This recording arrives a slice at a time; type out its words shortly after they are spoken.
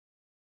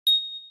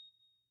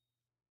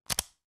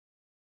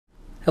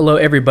Hello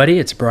everybody,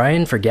 it's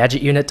Brian for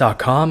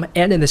GadgetUnit.com,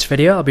 and in this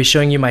video I'll be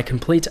showing you my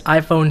complete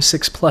iPhone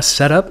 6 Plus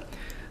setup.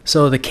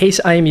 So the case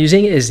I am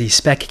using is the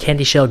Spec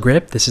Candy Shell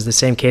grip. This is the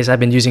same case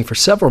I've been using for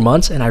several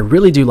months, and I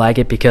really do like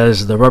it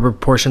because the rubber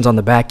portions on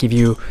the back give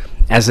you,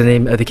 as the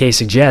name of the case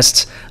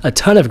suggests, a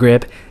ton of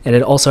grip, and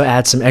it also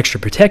adds some extra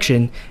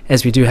protection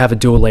as we do have a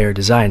dual layer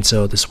design.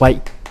 So this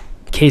white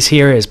case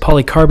here is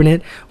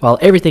polycarbonate, while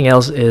everything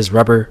else is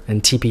rubber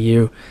and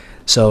TPU.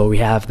 So we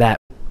have that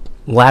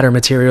ladder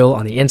material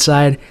on the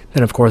inside,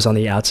 then of course on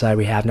the outside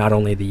we have not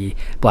only the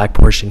black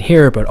portion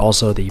here but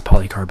also the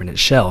polycarbonate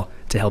shell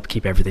to help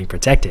keep everything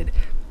protected.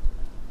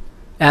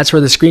 As for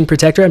the screen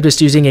protector, I'm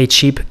just using a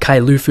cheap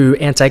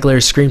Kailufu anti-glare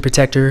screen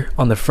protector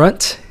on the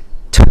front.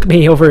 Took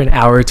me over an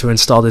hour to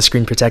install this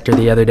screen protector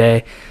the other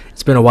day.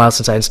 It's been a while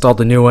since I installed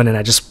the new one, and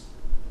I just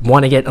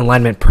want to get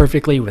alignment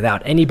perfectly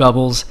without any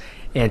bubbles,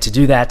 and to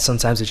do that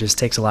sometimes it just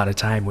takes a lot of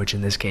time, which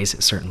in this case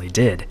it certainly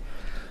did.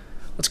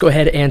 Let's go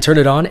ahead and turn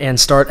it on and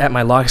start at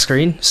my lock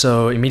screen.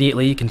 So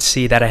immediately you can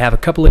see that I have a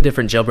couple of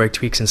different jailbreak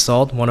tweaks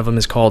installed. One of them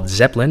is called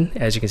Zeppelin.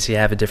 As you can see,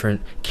 I have a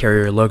different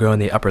carrier logo in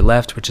the upper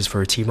left, which is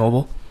for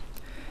T-Mobile.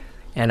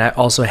 And I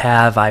also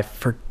have, I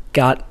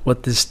forgot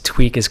what this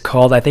tweak is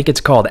called. I think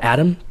it's called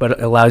Atom, but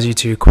it allows you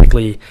to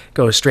quickly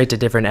go straight to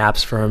different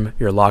apps from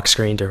your lock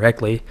screen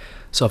directly.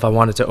 So if I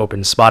wanted to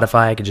open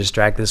Spotify, I could just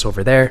drag this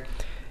over there,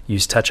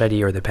 use Touch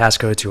ID or the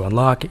passcode to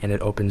unlock, and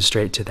it opens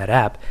straight to that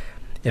app.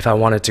 If I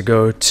wanted to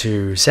go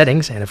to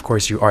settings, and of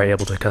course you are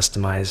able to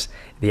customize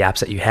the apps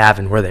that you have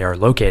and where they are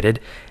located.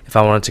 If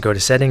I wanted to go to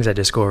settings, I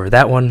just go over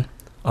that one,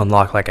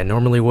 unlock like I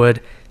normally would,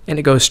 and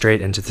it goes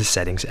straight into the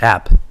settings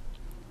app.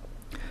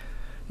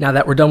 Now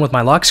that we're done with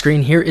my lock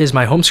screen, here is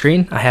my home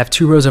screen. I have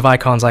two rows of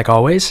icons like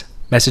always.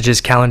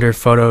 Messages, calendar,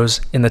 photos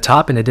in the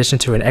top, in addition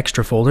to an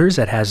extra folders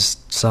that has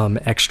some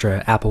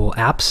extra Apple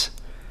apps.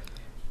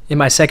 In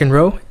my second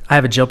row, I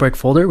have a jailbreak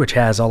folder which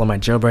has all of my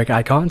jailbreak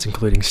icons,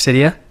 including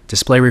Cydia,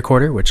 Display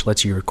Recorder, which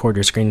lets you record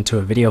your screen into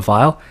a video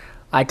file,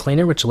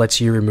 iCleaner, which lets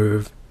you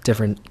remove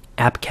different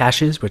app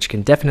caches, which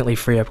can definitely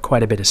free up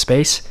quite a bit of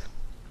space.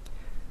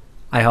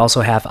 I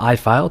also have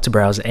iFile to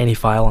browse any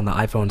file on the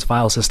iPhone's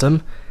file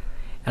system.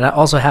 And I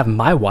also have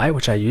MyWi,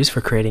 which I use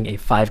for creating a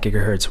 5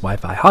 GHz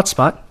Wi-Fi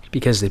hotspot,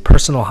 because the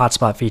personal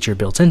hotspot feature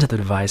built into the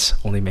device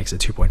only makes a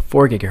 2.4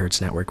 GHz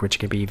network, which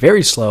can be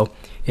very slow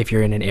if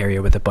you're in an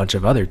area with a bunch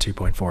of other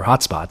 2.4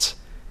 hotspots.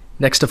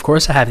 Next, of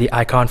course, I have the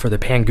icon for the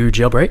Pangu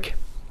jailbreak.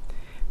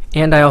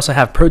 And I also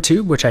have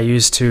ProTube, which I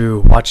use to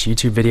watch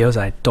YouTube videos.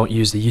 I don't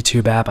use the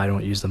YouTube app. I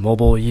don't use the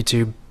mobile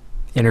YouTube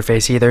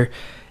interface either.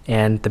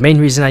 And the main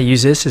reason I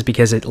use this is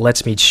because it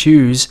lets me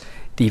choose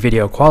the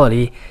video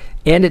quality,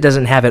 and it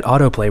doesn't have it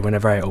autoplay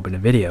whenever I open a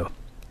video.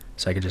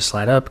 So I can just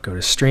slide up, go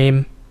to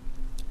stream.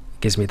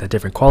 It gives me the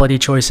different quality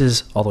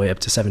choices, all the way up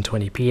to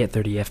 720p at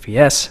 30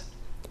 FPS.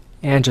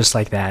 And just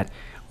like that,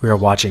 we are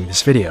watching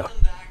this video.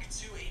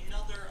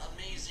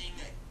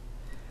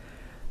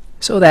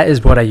 So that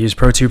is what I use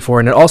ProTube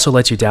for, and it also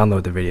lets you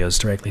download the videos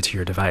directly to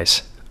your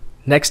device.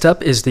 Next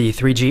up is the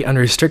 3G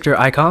unrestrictor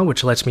icon,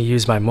 which lets me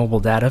use my mobile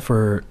data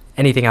for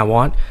anything I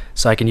want.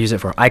 So I can use it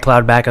for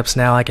iCloud backups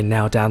now. I can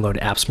now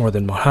download apps more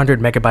than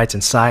 100 megabytes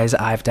in size.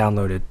 I've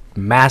downloaded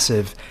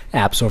massive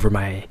apps over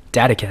my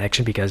data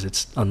connection because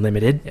it's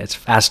unlimited. It's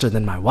faster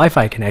than my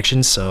Wi-Fi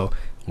connection, so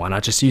why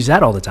not just use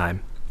that all the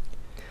time?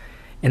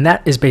 And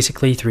that is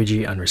basically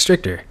 3G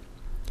unrestrictor.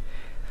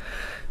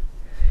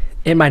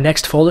 In my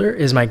next folder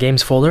is my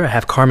games folder. I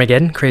have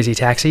Carmageddon, Crazy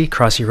Taxi,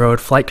 Crossy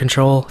Road, Flight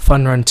Control,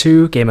 Fun Run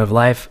 2, Game of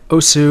Life,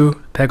 Osu,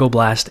 Peggle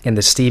Blast, and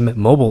the Steam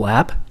mobile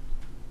app.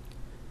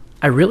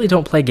 I really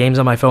don't play games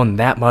on my phone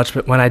that much,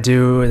 but when I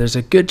do, there's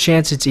a good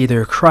chance it's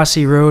either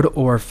Crossy Road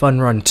or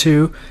Fun Run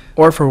 2,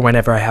 or for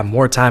whenever I have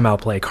more time, I'll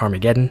play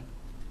Carmageddon.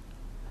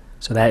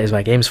 So that is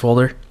my games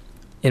folder.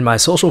 In my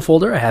social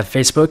folder, I have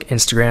Facebook,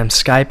 Instagram,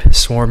 Skype,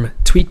 Swarm,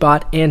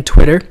 Tweetbot, and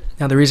Twitter.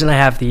 Now the reason I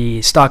have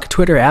the stock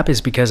Twitter app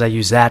is because I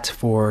use that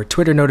for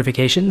Twitter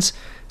notifications.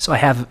 So I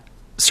have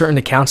certain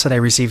accounts that I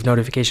receive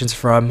notifications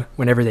from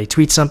whenever they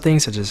tweet something,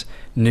 such as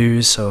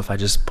news. So if I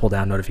just pull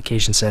down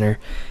Notification Center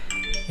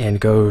and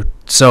go,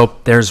 so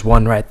there's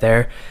one right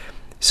there.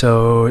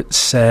 So it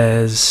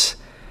says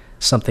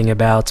something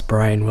about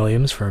Brian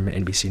Williams from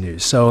NBC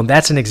News. So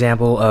that's an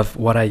example of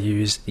what I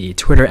use the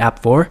Twitter app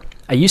for.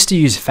 I used to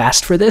use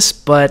Fast for this,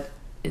 but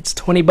it's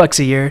 $20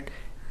 a year.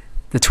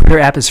 The Twitter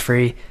app is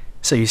free,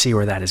 so you see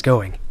where that is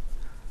going.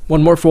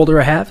 One more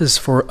folder I have is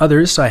for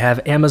others. So I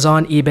have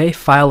Amazon, eBay,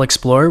 File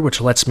Explorer, which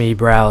lets me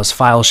browse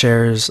file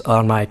shares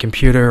on my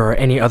computer or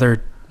any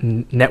other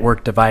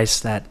network device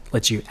that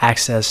lets you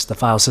access the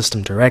file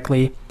system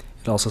directly.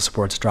 It also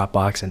supports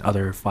Dropbox and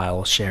other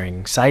file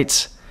sharing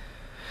sites.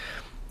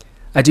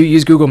 I do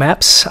use Google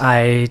Maps.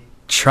 I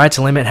try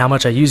to limit how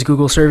much I use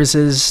Google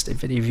services.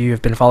 If any of you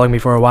have been following me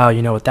for a while,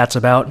 you know what that's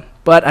about.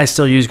 But I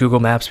still use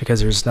Google Maps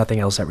because there's nothing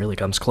else that really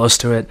comes close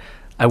to it.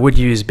 I would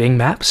use Bing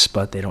Maps,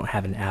 but they don't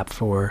have an app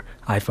for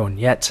iPhone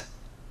yet,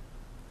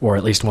 or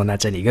at least one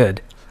that's any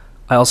good.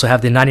 I also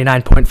have the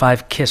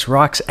 99.5 Kiss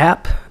Rocks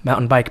app,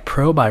 Mountain Bike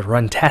Pro by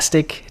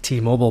Runtastic,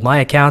 T-Mobile My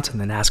Account,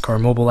 and the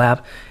NASCAR mobile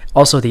app.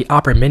 Also the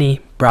Opera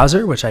Mini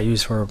browser, which I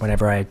use for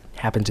whenever I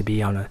happen to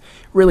be on a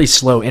really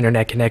slow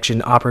internet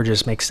connection. Opera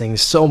just makes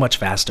things so much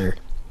faster.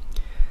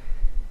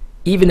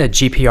 Even a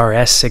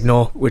GPRS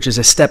signal, which is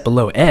a step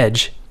below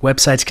Edge,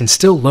 websites can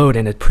still load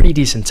in a pretty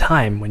decent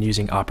time when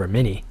using Opera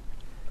Mini.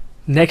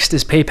 Next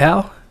is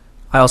PayPal.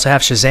 I also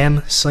have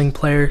Shazam, Sling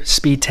Player,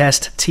 Speed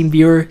Test,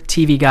 TeamViewer,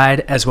 TV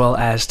Guide, as well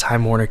as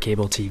Time Warner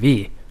Cable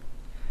TV.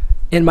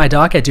 In my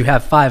dock, I do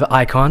have 5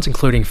 icons,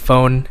 including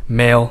Phone,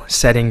 Mail,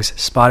 Settings,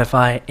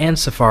 Spotify, and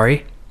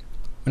Safari.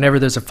 Whenever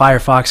there's a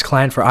Firefox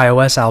client for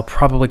iOS, I'll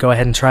probably go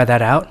ahead and try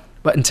that out,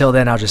 but until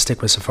then, I'll just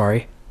stick with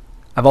Safari.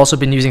 I've also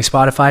been using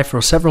Spotify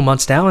for several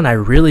months now, and I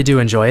really do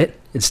enjoy it.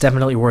 It's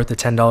definitely worth the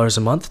 $10 a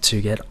month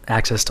to get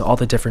access to all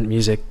the different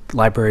music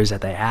libraries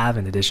that they have,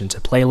 in addition to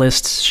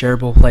playlists,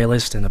 shareable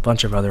playlists, and a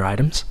bunch of other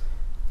items.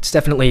 It's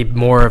definitely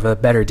more of a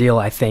better deal,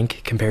 I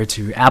think, compared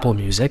to Apple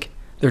Music.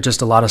 There are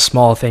just a lot of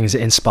small things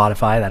in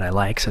Spotify that I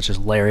like, such as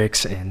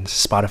lyrics and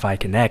Spotify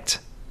Connect,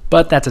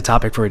 but that's a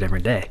topic for a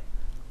different day.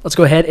 Let's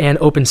go ahead and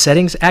open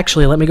Settings.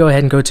 Actually, let me go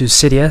ahead and go to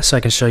Cydia so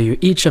I can show you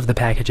each of the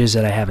packages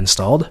that I have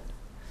installed.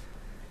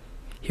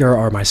 Here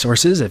are my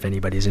sources if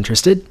anybody's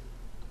interested.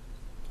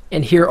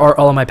 And here are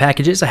all of my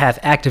packages. I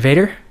have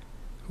Activator,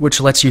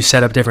 which lets you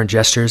set up different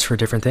gestures for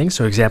different things.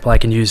 So example, I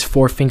can use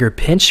 4-finger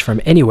pinch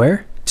from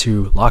anywhere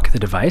to lock the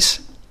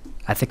device.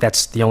 I think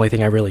that's the only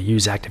thing I really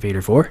use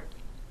Activator for.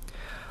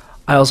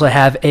 I also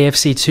have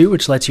AFC2,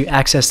 which lets you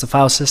access the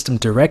file system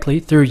directly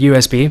through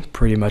USB,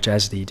 pretty much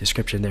as the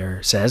description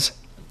there says.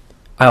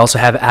 I also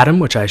have Atom,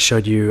 which I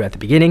showed you at the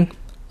beginning.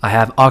 I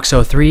have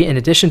OXO 3 in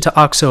addition to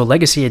OXO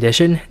Legacy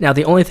Edition. Now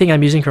the only thing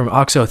I'm using from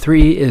OXO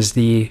 3 is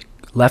the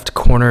left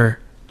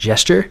corner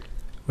gesture,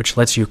 which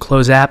lets you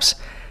close apps,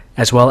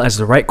 as well as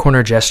the right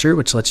corner gesture,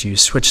 which lets you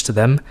switch to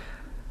them.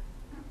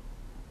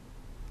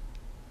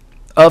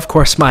 Of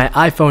course, my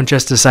iPhone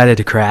just decided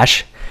to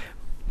crash,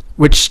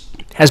 which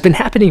has been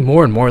happening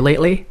more and more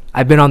lately.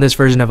 I've been on this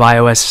version of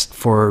iOS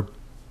for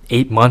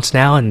 8 months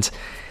now, and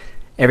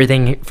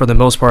everything for the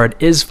most part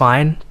is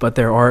fine, but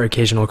there are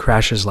occasional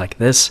crashes like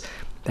this.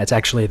 That's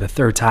actually the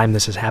 3rd time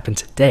this has happened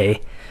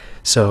today.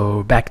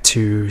 So back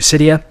to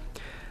Cydia.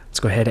 Let's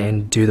go ahead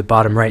and do the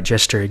bottom right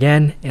gesture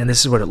again, and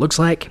this is what it looks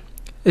like.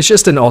 It's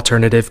just an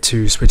alternative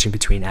to switching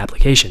between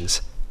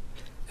applications.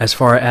 As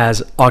far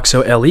as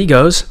OXO LE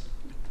goes,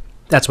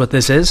 that's what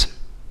this is.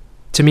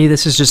 To me,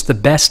 this is just the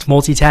best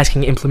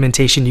multitasking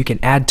implementation you can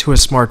add to a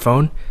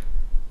smartphone.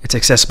 It's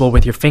accessible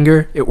with your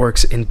finger, it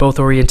works in both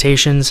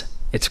orientations,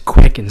 it's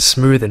quick and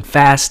smooth and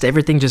fast.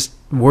 Everything just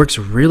works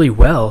really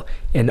well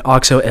in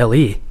OXO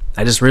LE.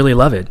 I just really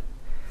love it.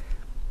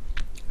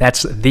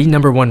 That's the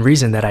 #1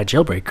 reason that I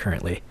jailbreak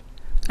currently.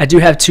 I do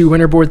have 2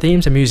 winterboard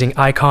themes. I'm using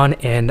Icon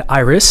and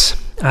Iris.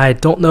 I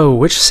don't know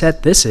which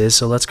set this is,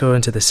 so let's go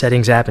into the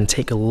Settings app and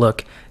take a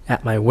look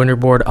at my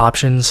winterboard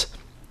options.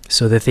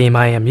 So the theme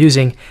I am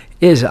using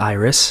is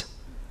Iris.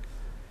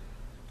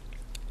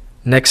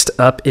 Next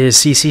up is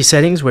CC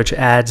Settings, which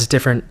adds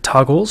different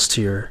toggles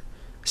to your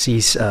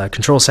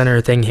control center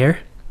thing here.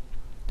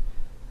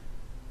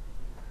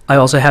 I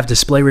also have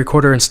Display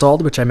Recorder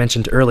installed, which I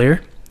mentioned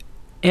earlier.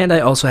 And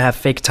I also have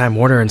Fake Time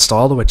Warner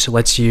installed, which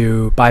lets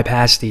you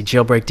bypass the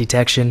jailbreak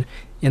detection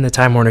in the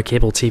Time Warner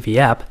Cable TV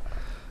app.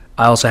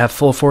 I also have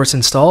Full Force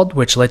installed,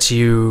 which lets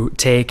you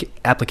take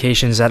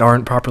applications that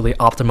aren't properly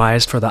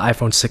optimized for the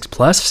iPhone 6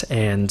 Plus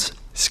and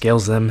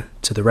scales them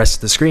to the rest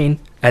of the screen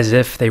as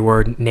if they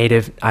were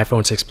native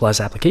iPhone 6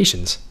 Plus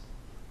applications.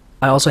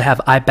 I also have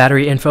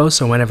iBattery info,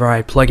 so whenever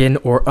I plug in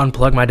or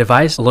unplug my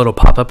device, a little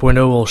pop-up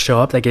window will show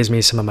up that gives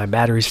me some of my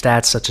battery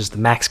stats, such as the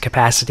max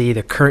capacity,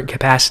 the current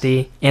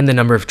capacity, and the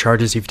number of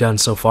charges you've done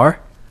so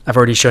far. I've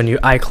already shown you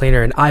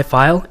iCleaner and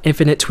iFile.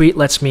 Infinite Tweet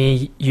lets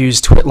me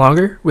use Tweet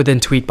longer within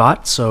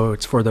TweetBot, so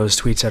it's for those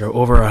tweets that are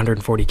over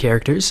 140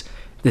 characters.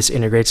 This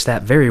integrates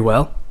that very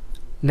well.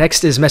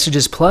 Next is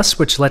Messages Plus,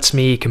 which lets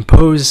me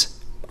compose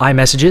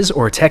iMessages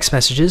or text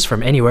messages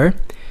from anywhere.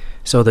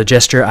 So the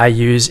gesture I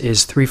use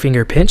is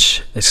 3-finger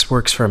pinch. This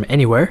works from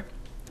anywhere.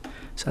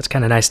 So that's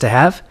kind of nice to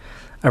have.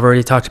 I've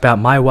already talked about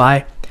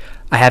MyY.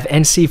 I have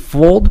NC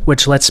Fold,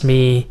 which lets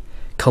me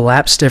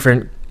collapse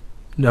different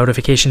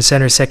notification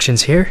center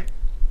sections here,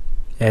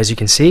 as you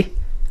can see.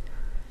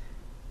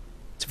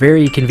 It's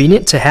very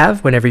convenient to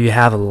have whenever you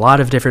have a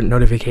lot of different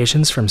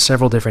notifications from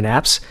several different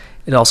apps.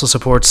 It also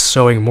supports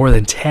showing more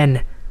than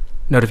 10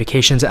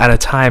 notifications at a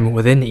time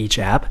within each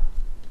app.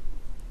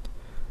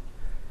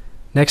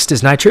 Next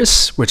is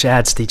Nitrous, which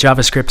adds the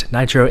JavaScript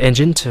Nitro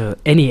engine to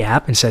any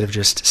app instead of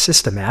just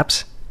system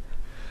apps.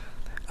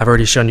 I've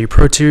already shown you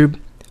ProTube.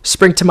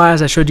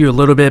 Springtomize I showed you a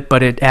little bit,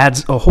 but it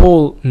adds a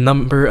whole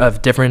number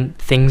of different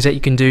things that you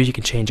can do. You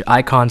can change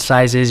icon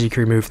sizes, you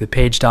can remove the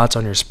page dots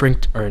on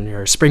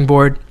your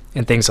springboard,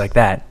 and things like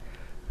that.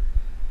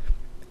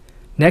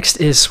 Next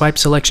is Swipe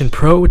Selection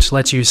Pro, which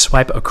lets you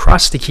swipe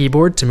across the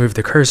keyboard to move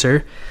the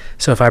cursor.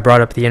 So if I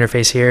brought up the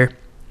interface here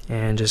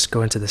and just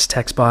go into this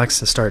text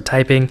box and start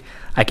typing.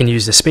 I can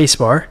use the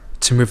spacebar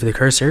to move the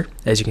cursor,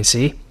 as you can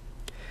see.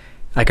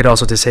 I could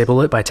also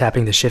disable it by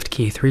tapping the Shift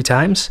key 3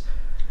 times.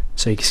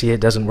 So you can see it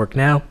doesn't work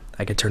now.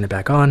 I can turn it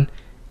back on,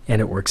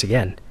 and it works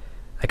again.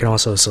 I can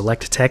also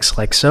select text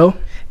like so,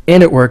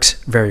 and it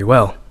works very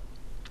well.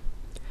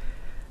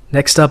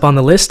 Next up on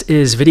the list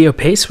is video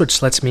pace,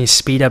 which lets me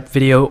speed up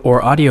video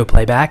or audio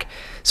playback.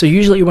 So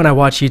usually when I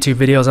watch YouTube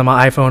videos on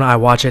my iPhone, I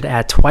watch it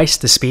at twice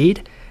the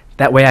speed.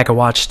 That way I can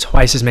watch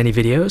twice as many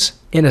videos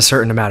in a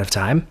certain amount of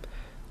time.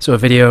 So a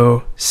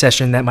video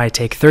session that might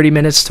take 30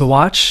 minutes to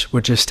watch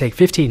would just take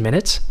 15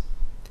 minutes.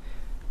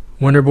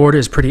 Wonderboard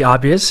is pretty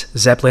obvious.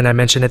 Zeppelin I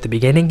mentioned at the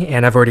beginning,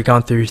 and I've already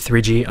gone through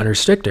 3G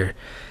unrestrictor.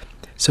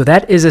 So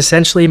that is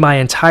essentially my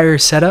entire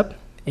setup.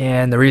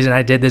 And the reason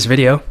I did this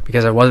video,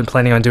 because I wasn't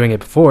planning on doing it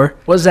before,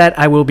 was that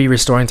I will be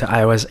restoring to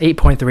iOS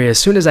 8.3 as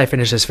soon as I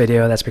finish this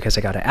video. That's because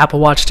I got an Apple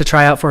Watch to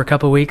try out for a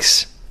couple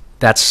weeks.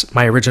 That's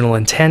my original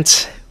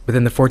intent.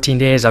 Within the 14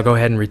 days, I'll go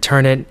ahead and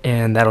return it,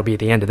 and that'll be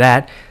the end of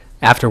that.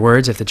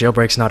 Afterwards, if the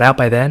jailbreak's not out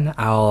by then,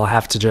 I'll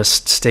have to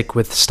just stick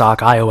with stock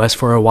iOS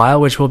for a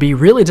while, which will be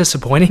really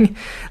disappointing.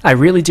 I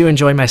really do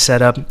enjoy my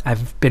setup.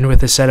 I've been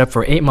with this setup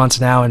for 8 months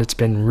now, and it's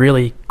been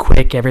really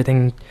quick.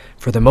 Everything,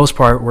 for the most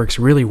part, works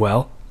really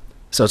well.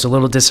 So it's a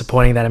little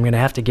disappointing that I'm going to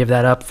have to give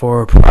that up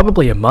for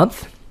probably a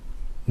month.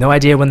 No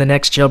idea when the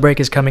next jailbreak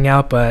is coming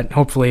out, but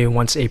hopefully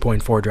once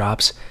 8.4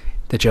 drops,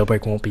 the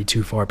jailbreak won't be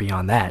too far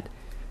beyond that.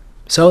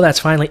 So that's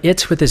finally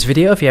it with this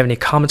video. If you have any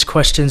comments,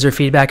 questions, or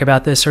feedback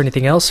about this or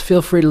anything else,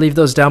 feel free to leave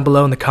those down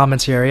below in the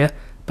comments area.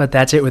 But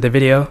that's it with the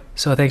video.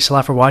 So thanks a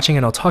lot for watching,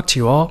 and I'll talk to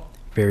you all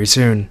very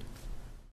soon.